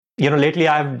lately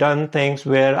I've done things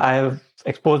where I've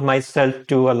exposed myself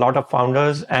to a lot of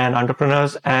founders and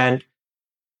entrepreneurs, and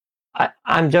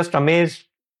I'm just amazed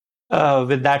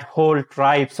with that whole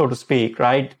tribe, so to speak,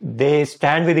 right? They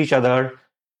stand with each other.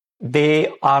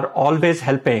 They are always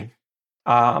helping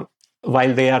uh,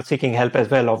 while they are seeking help as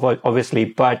well, obviously.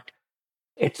 But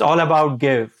it's all about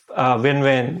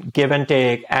win-win, give and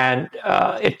take, and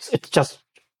it's just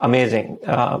amazing.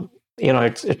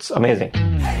 It's amazing.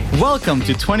 Welcome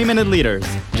to 20-Minute Leaders.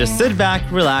 Just sit back,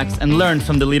 relax, and learn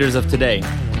from the leaders of today.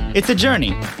 It's a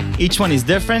journey. Each one is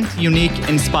different, unique,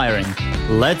 inspiring.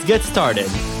 Let's get started.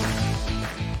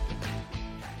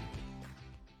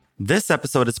 This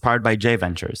episode is powered by J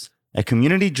Ventures, a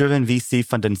community-driven VC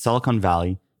fund in Silicon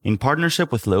Valley, in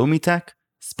partnership with Leumi Tech,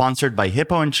 sponsored by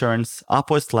Hippo Insurance,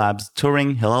 Upwest Labs,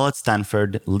 Turing, Hillel at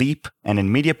Stanford, Leap, and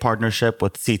in media partnership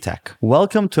with CTech.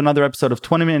 Welcome to another episode of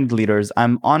 20-Minute Leaders.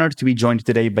 I'm honored to be joined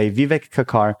today by Vivek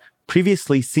Kakar,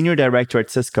 previously Senior Director at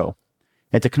Cisco.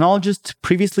 A technologist,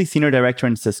 previously Senior Director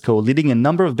in Cisco, leading a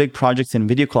number of big projects in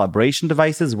video collaboration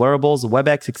devices, wearables,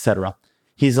 WebEx, etc.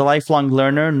 He's a lifelong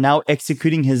learner, now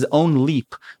executing his own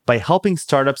leap by helping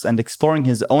startups and exploring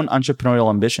his own entrepreneurial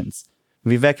ambitions.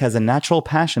 Vivek has a natural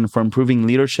passion for improving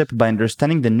leadership by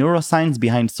understanding the neuroscience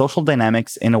behind social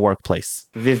dynamics in a workplace.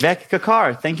 Vivek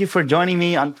Kakar, thank you for joining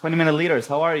me on 20-Minute Leaders.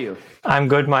 How are you? I'm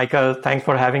good, Michael. Thanks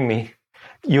for having me.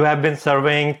 You have been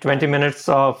serving 20 minutes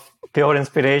of pure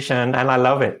inspiration, and I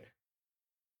love it.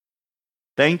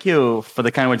 Thank you for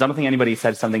the kind words. I don't think anybody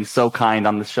said something so kind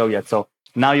on the show yet. So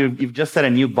now you've just set a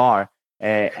new bar.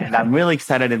 And I'm really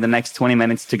excited in the next 20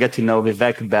 minutes to get to know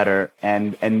Vivek better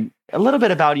and a little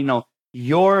bit about,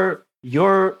 your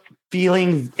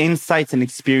feelings, insights, and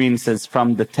experiences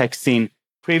from the tech scene.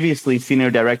 Previously Senior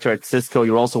Director at Cisco,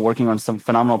 you're also working on some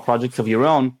phenomenal projects of your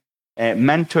own,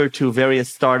 mentor to various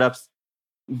startups.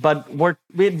 But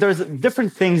there's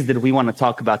different things that we want to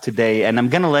talk about today. And I'm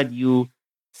going to let you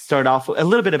start off a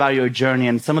little bit about your journey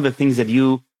and some of the things that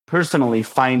you personally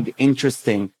find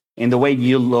interesting in the way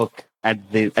you look at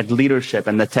leadership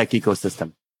and the tech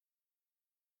ecosystem.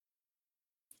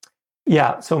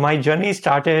 Yeah, so my journey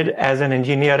started as an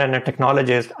engineer and a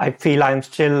technologist. I feel I'm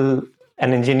still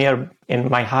an engineer in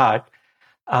my heart.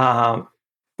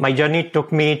 My journey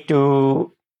took me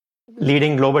to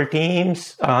leading global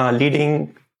teams,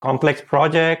 leading complex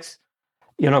projects,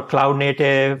 cloud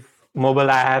native, mobile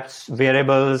apps,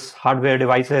 wearables, hardware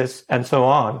devices, and so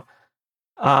on.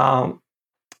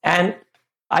 And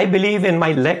I believe in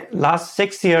my last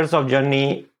 6 years of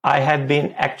journey, I have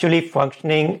been actually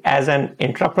functioning as an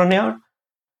entrepreneur.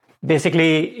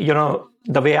 Basically,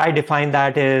 the way I define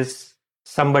that is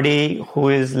somebody who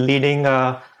is leading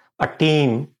a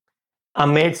team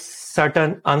amidst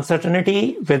certain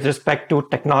uncertainty with respect to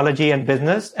technology and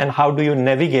business, and how do you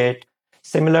navigate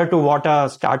similar to what a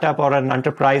startup or an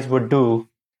enterprise would do.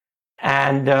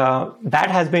 And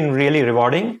that has been really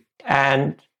rewarding.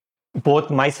 And both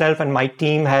myself and my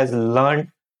team has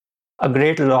learned a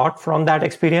great lot from that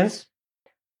experience.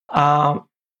 I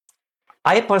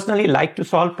personally like to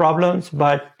solve problems,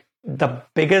 but the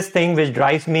biggest thing which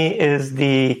drives me is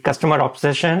the customer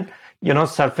obsession,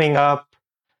 serving up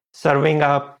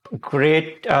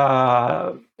great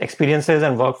experiences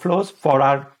and workflows for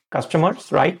our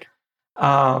customers, right?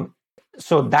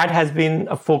 So that has been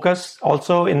a focus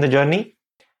also in the journey.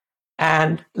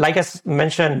 And like I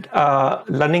mentioned,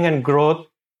 learning and growth,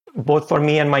 both for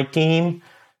me and my team,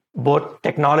 both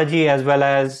technology as well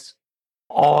as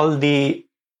all the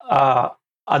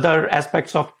other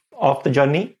aspects of the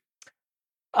journey.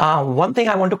 One thing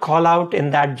I want to call out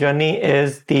in that journey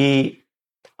is the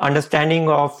understanding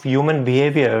of human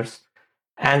behaviors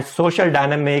and social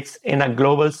dynamics in a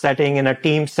global setting, in a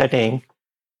team setting,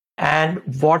 and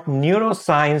what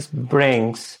neuroscience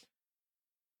brings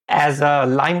as a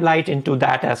limelight into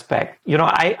that aspect.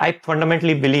 I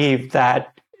fundamentally believe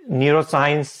that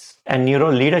neuroscience and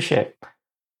neuro leadership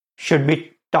should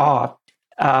be taught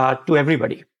to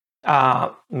everybody,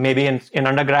 maybe in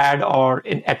undergrad or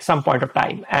at some point of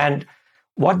time. And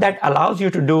what that allows you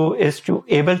to do is to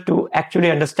able to actually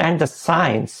understand the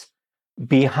science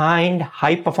behind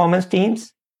high performance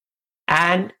teams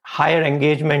and higher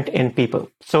engagement in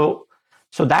people. So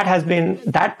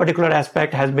that particular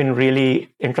aspect has been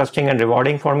really interesting and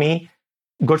rewarding for me.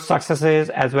 Good successes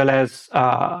as well as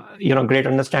great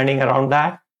understanding around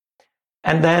that.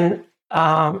 And then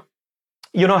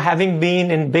having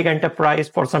been in big enterprise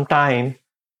for some time,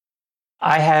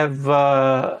 I have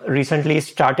recently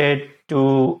started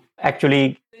to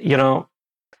actually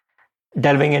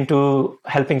delving into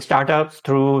helping startups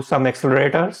through some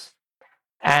accelerators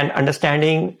and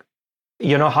understanding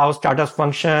how startups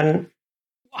function,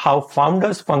 how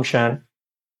founders function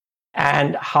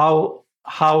and how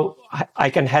I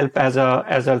can help as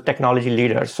a technology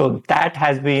leader. So that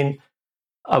has been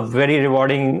a very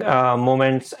rewarding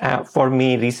moment for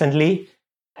me recently,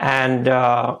 and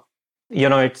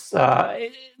it's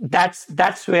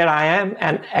that's where I am.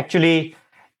 And actually,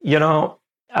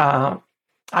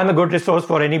 I'm a good resource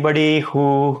for anybody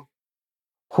who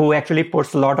actually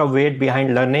puts a lot of weight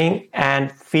behind learning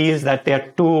and feels that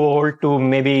they're too old to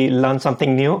maybe learn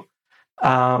something new.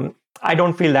 I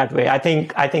don't feel that way. I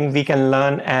think we can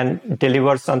learn and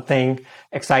deliver something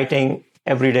exciting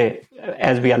every day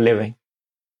as we are living.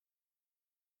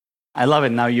 I love it.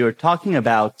 Now you're talking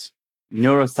about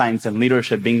neuroscience and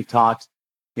leadership being taught,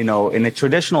 in a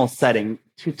traditional setting,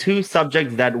 to two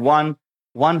subjects that one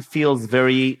feels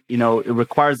very, it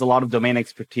requires a lot of domain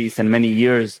expertise and many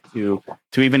years to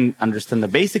even understand the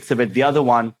basics of it. The other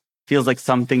one feels like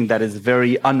something that is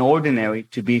very unordinary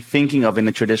to be thinking of in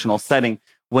a traditional setting.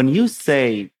 When you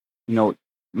say,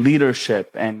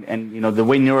 leadership and the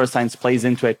way neuroscience plays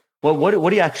into it, what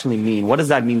do you actually mean? What does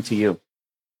that mean to you?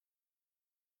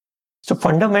 So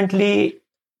fundamentally,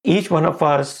 each one of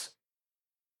us,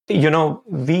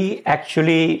 we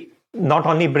actually not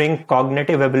only bring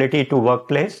cognitive ability to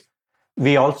workplace,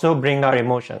 we also bring our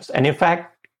emotions. And in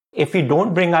fact, if we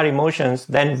don't bring our emotions,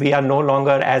 then we are no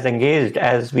longer as engaged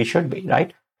as we should be,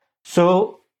 right?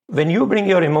 So when you bring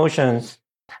your emotions,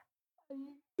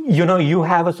 you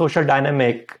have a social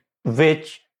dynamic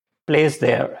which plays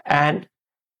there. And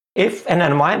if an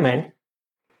environment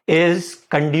is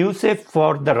conducive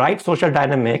for the right social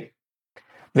dynamic,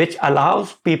 which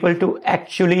allows people to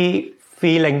actually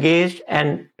feel engaged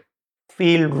and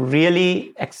feel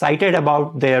really excited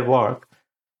about their work,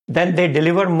 then they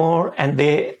deliver more and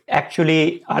they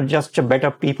actually are just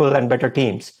better people and better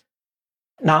teams.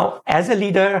 Now, as a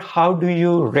leader, how do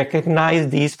you recognize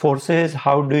these forces?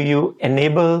 How do you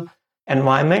enable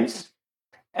environments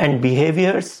and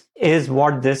behaviors is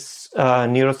what this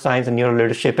neuroscience and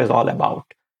neuroleadership is all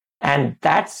about. And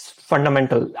that's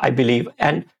fundamental, I believe.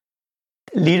 And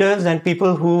leaders and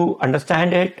people who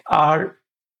understand it are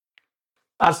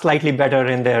slightly better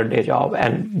in their day job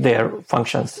and their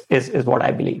functions is what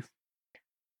I believe.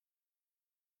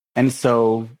 And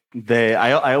so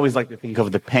I always like to think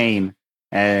of the pain,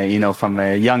 from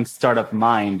a young startup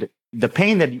mind. The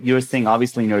pain that you're saying,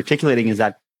 obviously, you're articulating is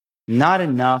that not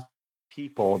enough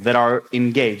people that are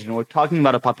engaged. And we're talking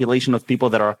about a population of people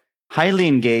that are highly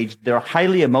engaged. They're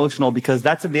highly emotional because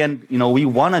that's at the end, we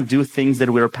want to do things that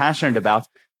we're passionate about.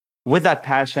 With that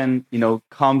passion,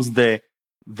 comes the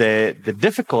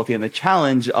difficulty and the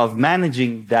challenge of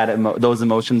managing those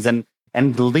emotions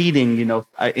and leading.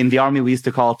 In the army, we used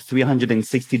to call it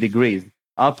 360 degrees,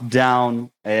 up, down,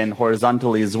 and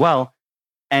horizontally as well.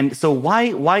 And so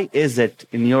why is it,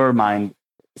 in your mind,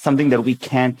 something that we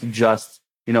can't just,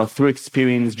 through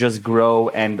experience, just grow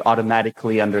and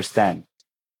automatically understand?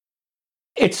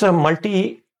 It's a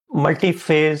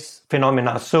multi-phase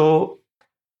phenomena. So,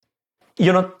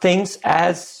 things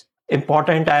as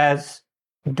important as,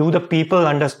 do the people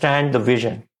understand the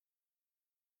vision?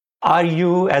 Are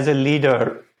you, as a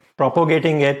leader,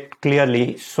 propagating it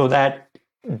clearly so that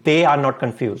they are not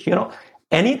confused?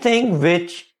 Anything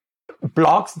which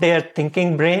blocks their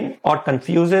thinking brain or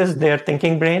confuses their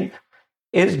thinking brain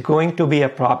is going to be a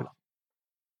problem.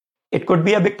 It could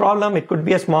be a big problem, it could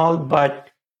be a small, but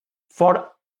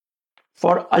for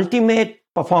ultimate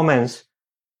performance,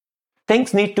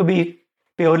 things need to be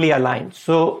purely aligned.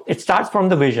 So it starts from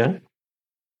the vision.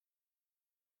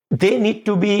 They need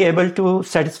to be able to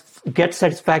get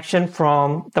satisfaction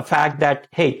from the fact that,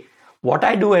 hey, what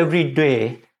I do every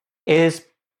day is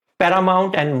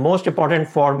paramount and most important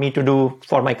for me to do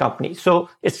for my company. So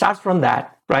it starts from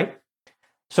that, right?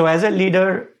 So as a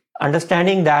leader,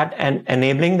 understanding that and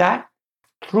enabling that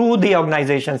through the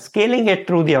organization, scaling it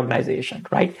through the organization,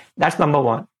 right? That's number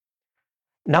one.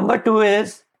 Number two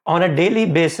is, on a daily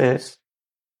basis,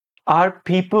 are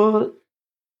people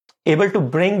able to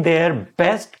bring their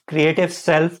best creative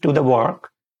self to the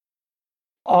work?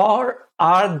 Or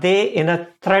are they in a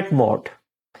threat mode?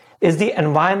 Is the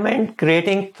environment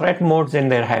creating threat modes in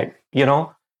their head?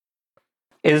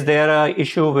 Is there an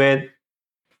issue with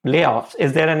layoffs?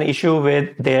 Is there an issue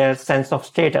with their sense of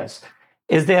status?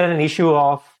 Is there an issue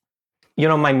of,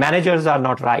 my managers are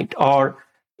not right, or,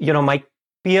 my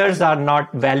peers are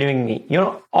not valuing me?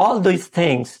 All these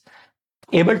things,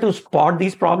 able to spot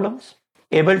these problems,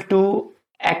 able to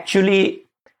actually,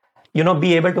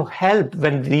 be able to help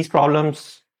when these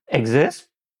problems exist,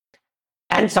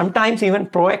 and sometimes even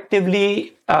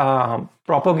proactively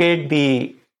propagate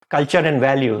the culture and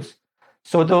values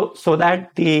so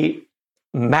that the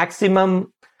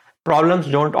maximum problems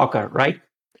don't occur, right?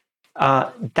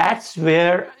 That's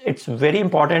where it's very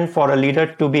important for a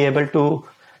leader to be able to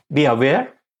be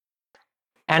aware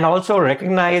and also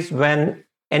recognize when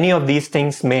any of these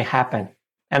things may happen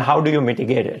and how do you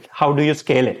mitigate it? How do you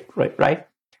scale it, right?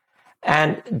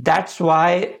 And that's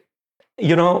why,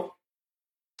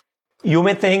 you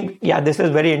may think, yeah, this is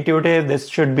very intuitive, this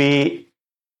should be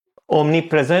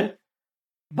omnipresent,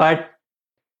 but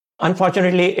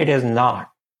unfortunately, it is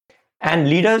not. And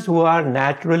leaders who are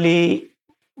naturally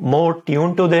more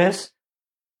tuned to this,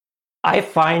 I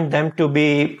find them to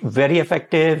be very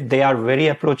effective. They are very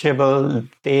approachable.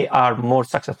 They are more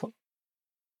successful.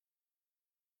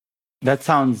 That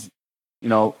sounds,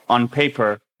 on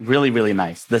paper, really, really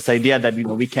nice. This idea that,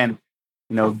 we can,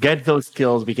 get those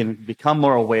skills, we can become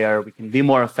more aware, we can be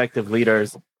more effective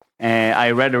leaders. And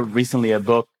I read recently a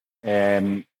book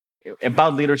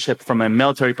about leadership from a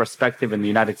military perspective in the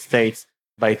United States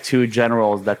by two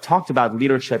generals that talked about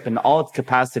leadership in all its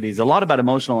capacities, a lot about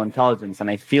emotional intelligence. And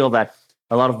I feel that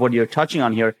a lot of what you're touching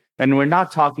on here, and we're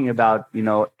not talking about,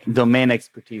 domain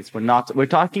expertise. We're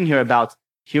talking here about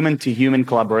human to human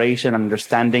collaboration,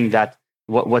 understanding that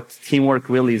what teamwork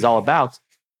really is all about.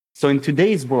 So in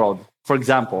today's world, for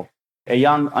example, a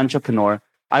young entrepreneur,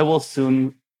 I will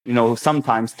soon,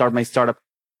 sometimes start my startup.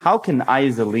 How can I,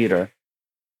 as a leader,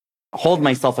 hold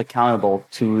myself accountable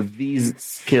to these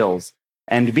skills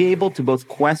and be able to both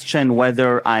question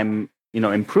whether I'm,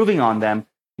 improving on them,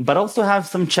 but also have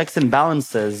some checks and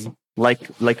balances like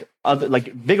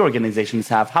big organizations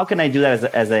have? How can I do that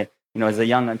as a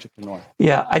young entrepreneur?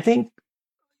 Yeah, I think,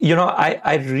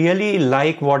 I really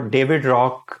like what David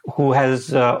Rock, who has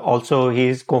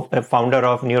he's co-founder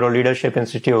of Neuro Leadership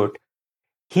Institute.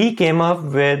 He came up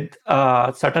with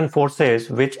certain forces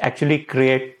which actually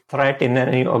create threat in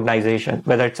any organization,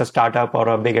 whether it's a startup or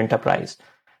a big enterprise.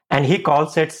 And he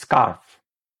calls it SCARF.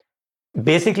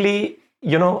 Basically,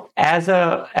 as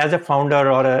a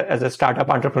founder or as a startup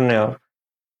entrepreneur,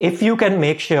 if you can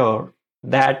make sure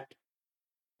that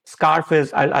SCARF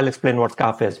is, I'll explain what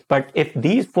SCARF is, but if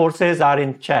these forces are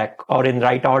in check or in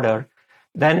right order,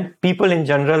 then people in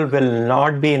general will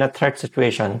not be in a threat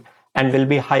situation and will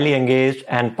be highly engaged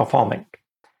and performant.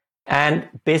 And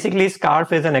basically,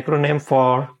 SCARF is an acronym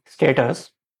for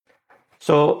status.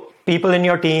 So people in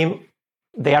your team,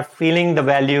 they are feeling the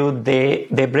value, they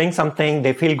bring something,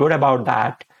 they feel good about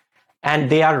that, and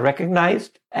they are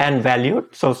recognized and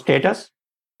valued. So status.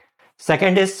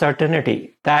 Second is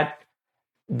certainty, that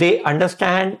they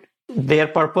understand their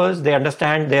purpose, they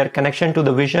understand their connection to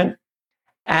the vision,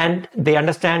 and they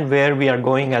understand where we are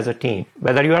going as a team,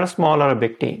 whether you are a small or a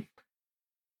big team.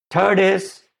 Third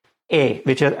is A,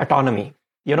 which is autonomy.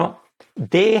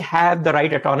 They have the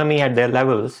right autonomy at their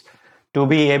levels to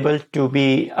be able to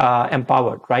be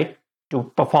empowered, right?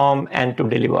 To perform and to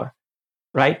deliver,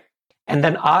 right? And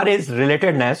then R is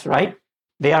relatedness, right?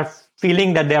 They are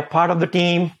feeling that they are part of the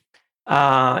team. They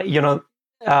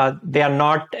are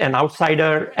not an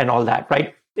outsider and all that,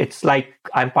 right? It's like,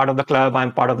 I'm part of the club,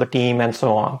 I'm part of the team, and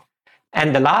so on.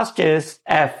 And the last is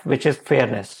F, which is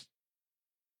fairness.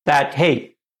 That,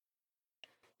 hey,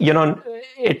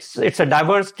 it's a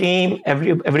diverse team.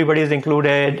 Everybody is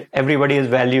included. Everybody is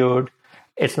valued.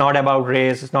 It's not about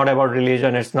race. It's not about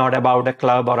religion. It's not about a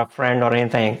club or a friend or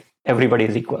anything. Everybody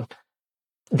is equal.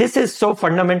 This is so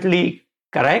fundamentally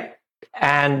correct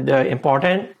and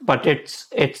important, but it's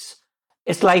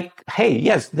like, hey,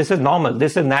 yes, this is normal.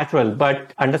 This is natural.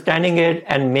 But understanding it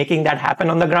and making that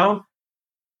happen on the ground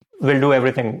will do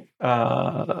everything.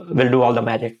 Will do all the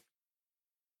magic.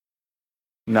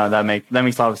 No, that makes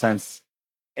a lot of sense.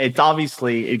 It's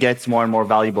obviously, it gets more and more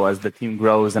valuable as the team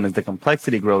grows and as the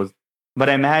complexity grows. But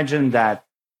I imagine that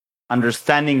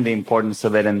understanding the importance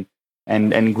of it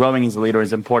and growing as a leader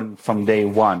is important from day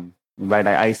one, right?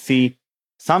 I see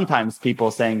sometimes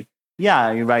people saying,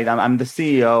 yeah, you're right, I'm the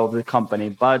CEO of the company,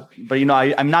 but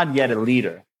I'm not yet a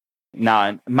leader.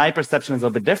 Now, my perception is a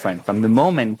little bit different. From the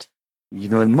moment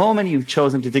you've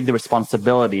chosen to take the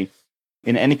responsibility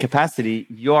in any capacity,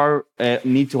 you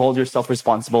need to hold yourself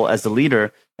responsible as a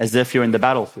leader, as if you're in the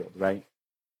battlefield, right?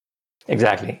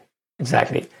 Exactly. It's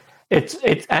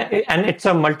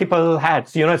a multiple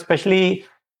hats, especially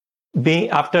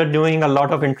after doing a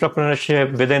lot of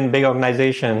entrepreneurship within big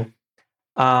organization.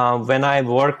 When I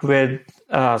work with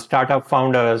startup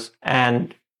founders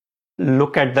and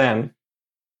look at them,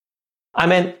 I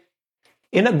mean,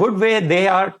 in a good way, they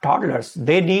are toddlers.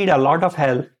 They need a lot of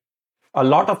help. A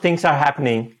lot of things are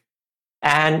happening,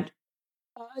 and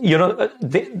they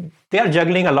are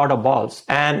juggling a lot of balls.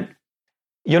 And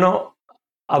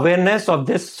awareness of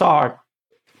this sort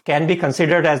can be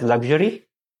considered as luxury,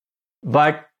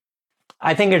 but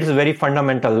I think it is very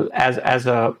fundamental as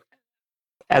a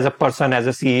person, as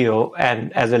a CEO,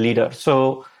 and as a leader.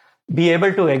 So be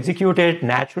able to execute it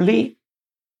naturally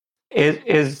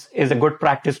is a good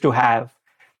practice to have,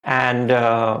 and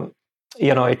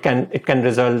it can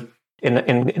result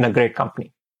in a great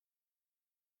company.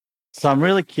 So I'm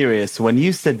really curious, when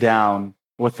you sit down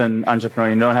with an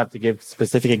entrepreneur, you don't have to give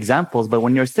specific examples, but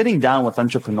when you're sitting down with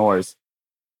entrepreneurs,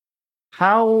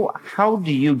 how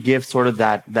do you give sort of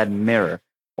that mirror,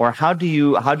 or how do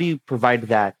you provide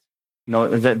that,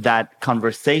 that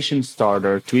conversation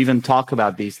starter to even talk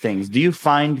about these things? Do you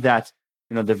find that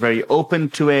they're very open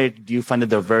to it? Do you find that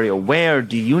they're very aware?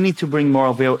 Do you need to bring more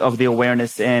of the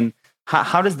awareness in?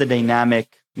 How does the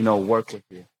dynamic work with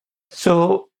you?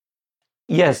 So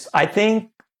yes, I think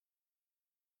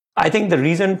the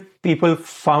reason people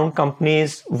found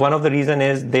companies, one of the reason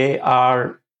is they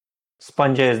are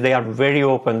sponges. They are very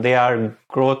open. They are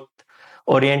growth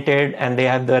oriented, and they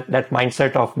have that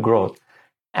mindset of growth.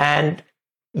 And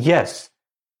yes,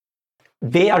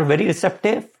 they are very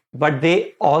receptive, but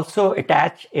they also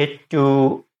attach it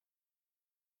to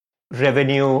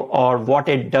revenue or what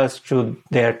it does to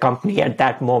their company at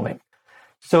that moment.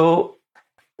 So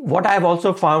what I've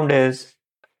also found is,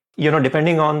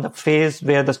 depending on the phase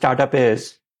where the startup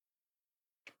is,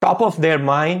 top of their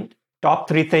mind, top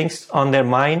 3 things on their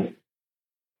mind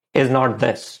is not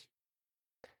this,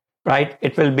 right?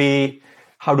 It will be,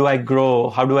 how do I grow?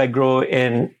 How do I grow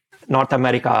in North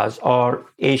Americas or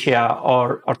Asia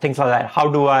or things like that? How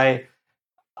do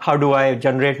I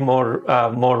generate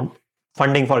more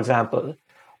funding, for example,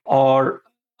 or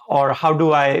how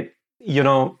do I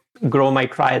grow my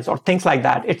trials or things like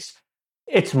that?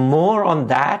 It's more on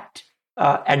that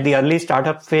at the early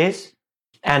startup phase,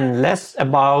 and less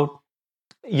about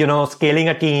scaling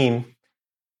a team.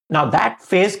 Now that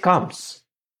phase comes,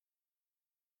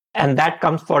 and that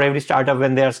comes for every startup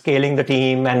when they are scaling the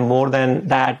team, and more than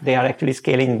that, they are actually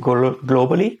scaling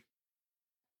globally.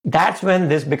 That's when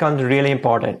this becomes really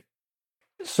important.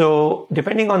 So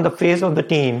depending on the phase of the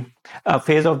team,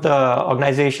 phase of the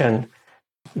organization,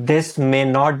 this may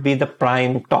not be the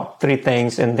prime top 3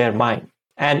 things in their mind.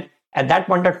 And at that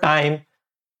point of time,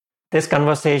 this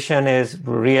conversation is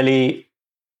really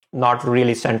not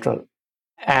really central.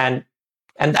 And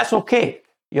that's okay,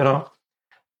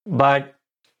 But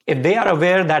if they are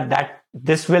aware that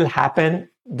this will happen,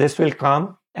 this will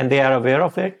come, and they are aware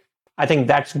of it, I think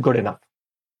that's good enough.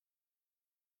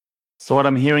 So what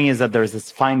I'm hearing is that there's this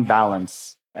fine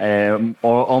balance, or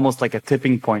almost like a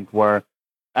tipping point, where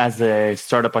as a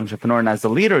startup entrepreneur and as a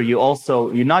leader, you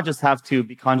not just have to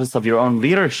be conscious of your own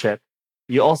leadership,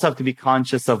 you also have to be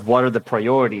conscious of what are the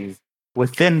priorities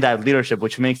within that leadership,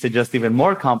 which makes it just even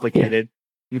more complicated.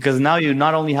 Yeah. Because now you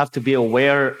not only have to be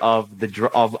aware of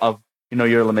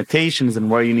your limitations and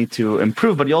where you need to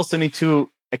improve, but you also need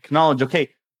to acknowledge, okay,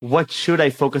 what should I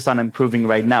focus on improving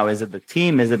right now? Is it the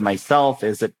team? Is it myself?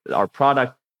 Is it our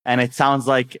product? And it sounds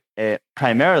like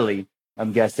primarily,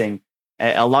 I'm guessing,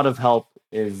 a lot of help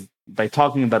is by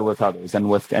talking about it with others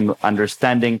and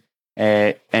understanding.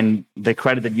 And the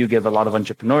credit that you give a lot of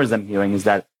entrepreneurs, I'm hearing, is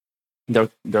that they're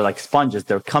like sponges.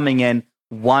 They're coming in,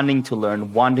 wanting to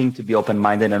learn, wanting to be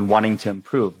open-minded, and wanting to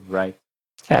improve, right?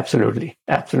 Absolutely.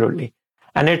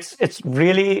 And it's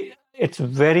very,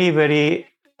 very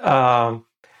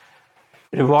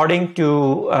rewarding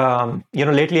to,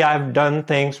 lately I've done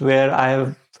things where I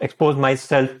have exposed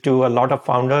myself to a lot of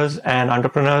founders and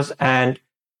entrepreneurs, and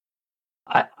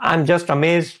I'm just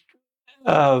amazed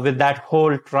with that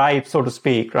whole tribe, so to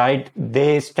speak, right?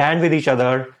 They stand with each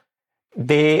other.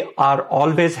 They are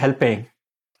always helping,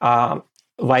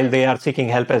 while they are seeking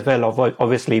help as well,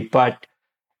 obviously. But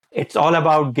it's all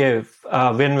about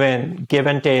win-win, give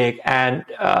and take, and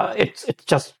it's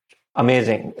just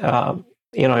amazing.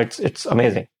 It's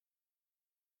amazing.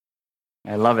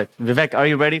 I love it. Vivek, are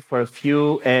you ready for a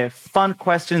few fun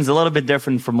questions, a little bit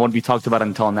different from what we talked about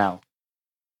until now?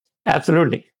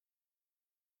 Absolutely.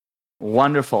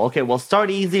 Wonderful. Okay, we'll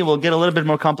start easy. We'll get a little bit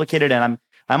more complicated, and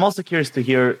I'm also curious to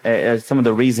hear some of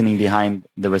the reasoning behind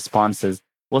the responses.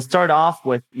 We'll start off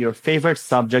with your favorite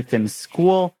subject in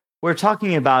school. We're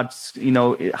talking about,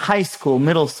 high school,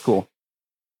 middle school.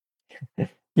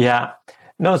 Yeah.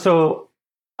 No, so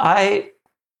I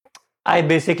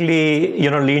basically,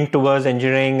 leaned towards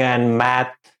engineering and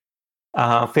math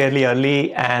fairly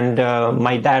early. And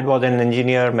my dad was an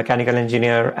engineer, mechanical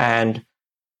engineer. And,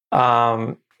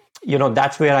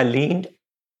 that's where I leaned.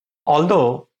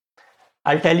 Although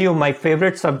I'll tell you, my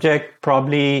favorite subject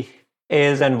probably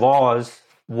is and was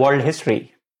world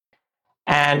history.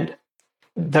 And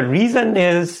the reason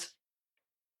is,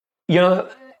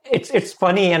 it's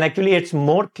funny, and actually it's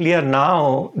more clear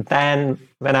now than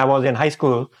when I was in high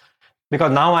school,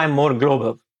 because now I'm more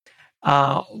global.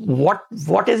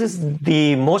 What is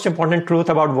the most important truth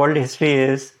about world history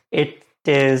is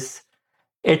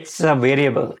it's a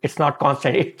variable. It's not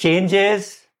constant. It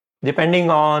changes depending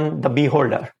on the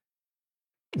beholder.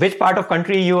 Which part of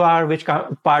country you are, which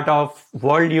part of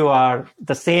world you are,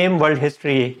 the same world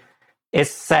history is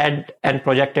said and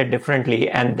projected differently.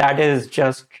 And that is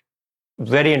just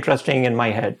very interesting in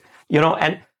my head.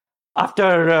 And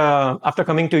after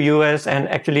coming to US and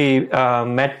actually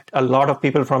met a lot of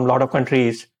people from a lot of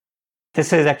countries,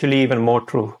 this is actually even more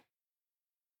true.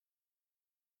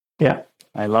 Yeah.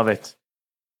 I love it.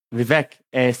 Vivek,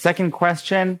 a second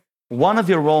question. One of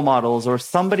your role models or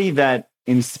somebody that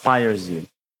inspires you.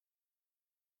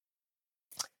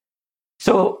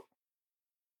 So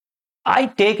I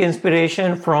take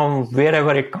inspiration from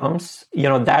wherever it comes.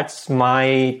 That's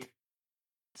my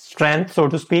strength, so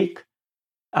to speak.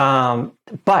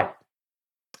 But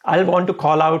I'll want to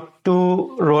call out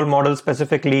two role models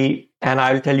specifically, and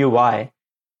I'll tell you why.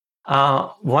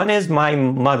 One is my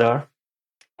mother,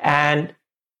 and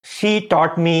she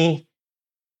taught me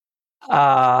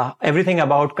everything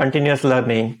about continuous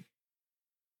learning.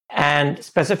 And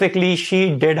specifically,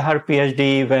 she did her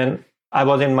PhD when I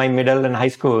was in my middle and high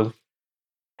school.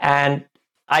 And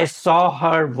I saw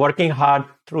her working hard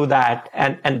through that.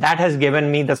 And that has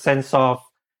given me the sense of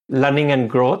learning and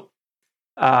growth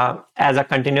as a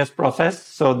continuous process.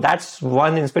 So that's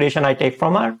one inspiration I take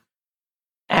from her.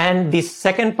 And the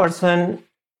second person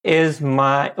is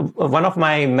one of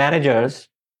my managers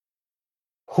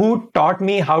who taught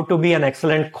me how to be an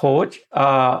excellent coach,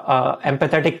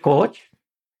 empathetic coach.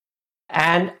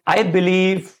 And I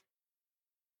believe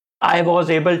I was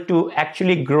able to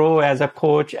actually grow as a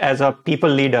coach, as a people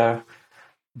leader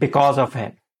because of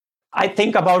him. I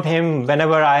think about him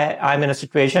whenever I'm in a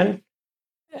situation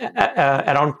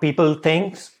around people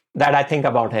things that I think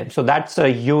about him. So that's a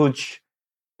huge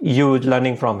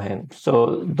learning from him.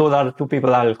 So those are the two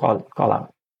people I'll call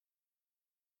out.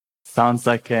 Sounds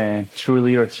like a true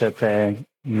leadership,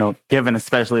 given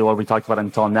especially what we talked about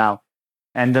until now.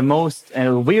 And the most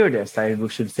weirdest, I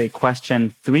should say,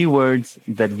 question, 3 words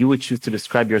that you would choose to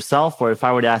describe yourself, or if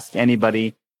I were to ask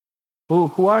anybody,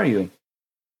 who are you?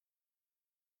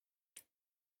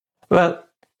 Well,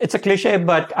 it's a cliche,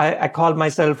 but I call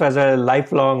myself as a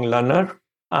lifelong learner.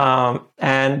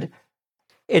 And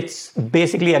it's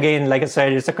basically, again, like I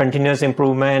said, it's a continuous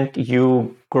improvement.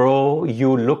 You grow,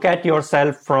 you look at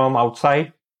yourself from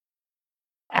outside.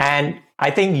 And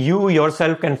I think you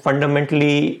yourself can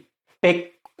fundamentally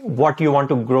pick what you want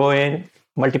to grow in,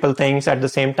 multiple things at the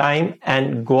same time,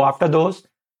 and go after those.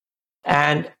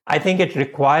 And I think it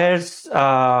requires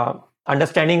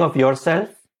understanding of yourself,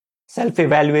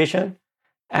 self-evaluation.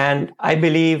 And I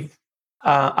believe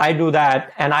I do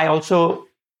that. And I also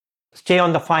stay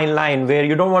on the fine line where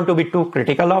you don't want to be too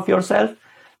critical of yourself,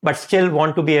 but still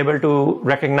want to be able to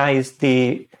recognize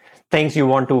the things you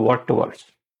want to work towards.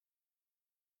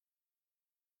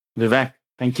 Vivek,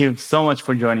 thank you so much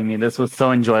for joining me. This was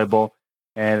so enjoyable.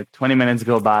 20 minutes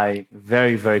go by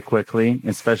very, very quickly,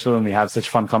 especially when we have such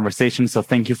fun conversations. So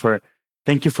thank you for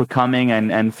coming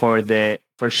and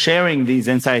for sharing these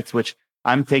insights, which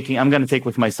I'm going to take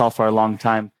with myself for a long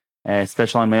time,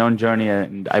 especially on my own journey.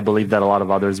 And I believe that a lot of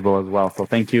others will as well. So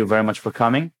thank you very much for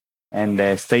coming,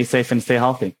 and stay safe and stay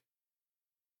healthy.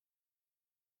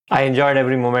 I enjoyed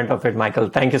every moment of it, Michael.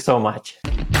 Thank you so much.